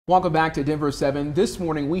Welcome back to Denver7. This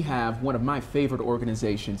morning we have one of my favorite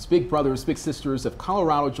organizations, Big Brothers Big Sisters of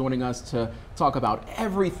Colorado, joining us to talk about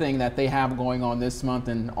everything that they have going on this month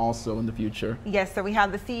and also in the future. Yes, so we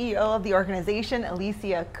have the CEO of the organization,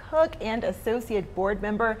 Alicia Cook, and Associate Board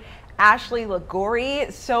Member, Ashley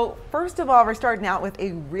Ligori. So first of all, we're starting out with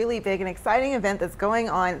a really big and exciting event that's going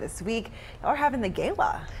on this week. Y'all are having the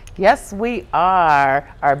gala. Yes, we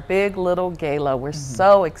are. Our big little gala. We're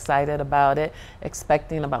so excited about it,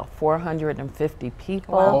 expecting about 450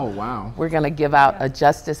 people. Oh, wow. We're going to give out a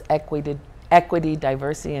Justice, Equity,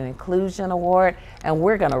 Diversity, and Inclusion Award, and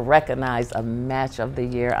we're going to recognize a Match of the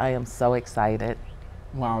Year. I am so excited.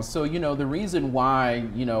 Wow. So, the reason why,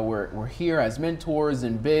 we're here as mentors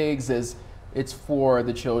and bigs is it's for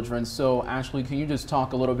the children. So, Ashley, can you just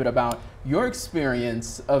talk a little bit about your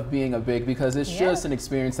experience of being a big, because it's just an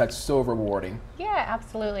experience that's so rewarding. Yeah,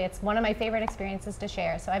 absolutely. It's one of my favorite experiences to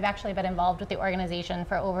share. So I've actually been involved with the organization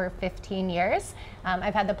for over 15 years.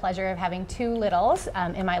 I've had the pleasure of having two littles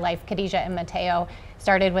in my life. Khadijah and Mateo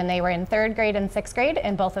started when they were in 3rd grade and 6th grade,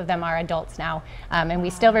 and both of them are adults now. And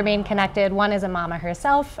we still remain connected. One is a mama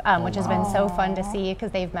herself, which has been so fun to see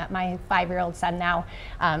because they've met my 5-year-old son now,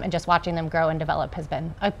 and just watching them grow and develop has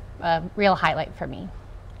been a real highlight for me.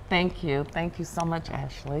 Thank you. Thank you so much,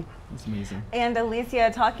 Ashley. It's amazing. And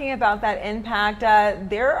Alicia, talking about that impact,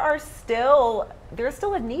 there's still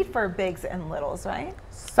a need for bigs and littles, right?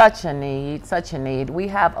 Such a need, such a need. We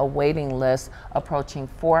have a waiting list approaching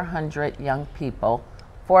 400 young people,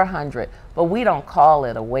 400, but we don't call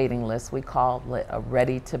it a waiting list. We call it a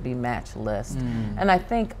ready to be matched list. And I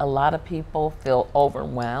think a lot of people feel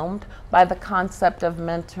overwhelmed by the concept of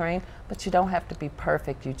mentoring, but you don't have to be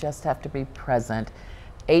perfect. You just have to be present.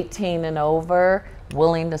 18 and over,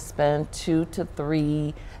 willing to spend 2 to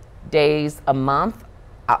 3 days a month,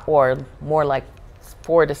 or more like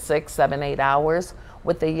 4 to 6, 7, 8 hours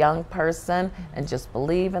with a young person, and just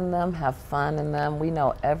believe in them, have fun in them. We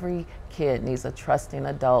know every kid needs a trusting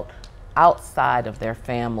adult outside of their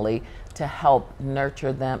family to help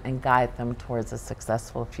nurture them and guide them towards a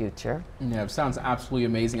successful future. Yeah, it sounds absolutely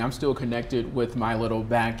amazing. I'm still connected with my little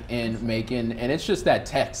back in Macon, and it's just that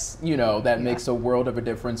text, that makes a world of a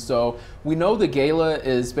difference. So we know the gala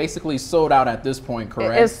is basically sold out at this point,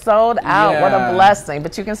 correct? It's sold out. What a blessing.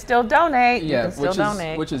 But you can still donate. Yeah, you can still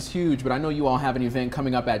donate. Which is huge. But I know you all have an event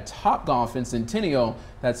coming up at Topgolf in Centennial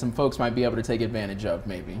that some folks might be able to take advantage of,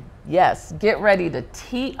 maybe. Yes, get ready to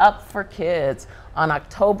tee up for kids on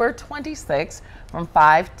October 26th from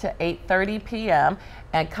 5 to 8:30 p.m.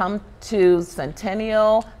 and come to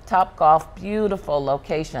Centennial Topgolf, beautiful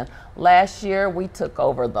location. Last year we took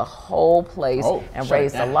over the whole place and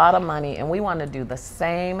raised a lot of money, and we want to do the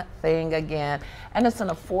same thing again. And it's an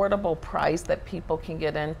affordable price that people can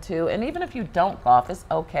get into. And even if you don't golf, it's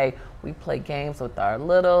okay. We play games with our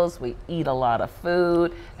littles, we eat a lot of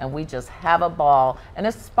food, and we just have a ball. And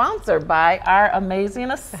it's sponsored by our amazing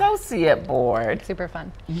associate board. Super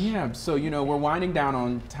fun. Yeah, so we're winding down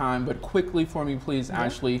on time, but quickly for me, please,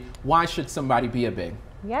 Ashley, why should somebody be a big?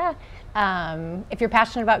 Yeah. If you're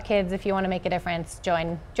passionate about kids, if you want to make a difference,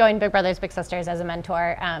 join Big Brothers Big Sisters as a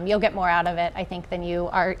mentor. You'll get more out of it, I think, than you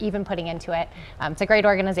are even putting into it. It's a great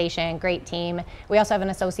organization, great team. We also have an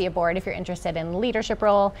associate board if you're interested in leadership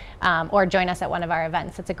role, or join us at one of our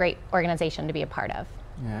events. It's a great organization to be a part of.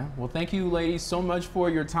 Yeah, well, thank you ladies so much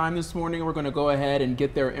for your time this morning. We're going to go ahead and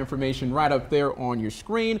get their information right up there on your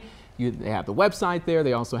screen. They have the website there.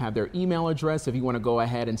 They also have their email address if you want to go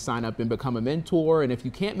ahead and sign up and become a mentor. And if you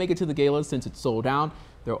can't make it to the gala since it's sold out,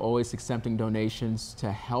 they're always accepting donations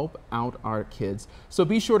to help out our kids. So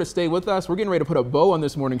be sure to stay with us. We're getting ready to put a bow on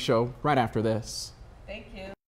this morning show right after this. Thank you.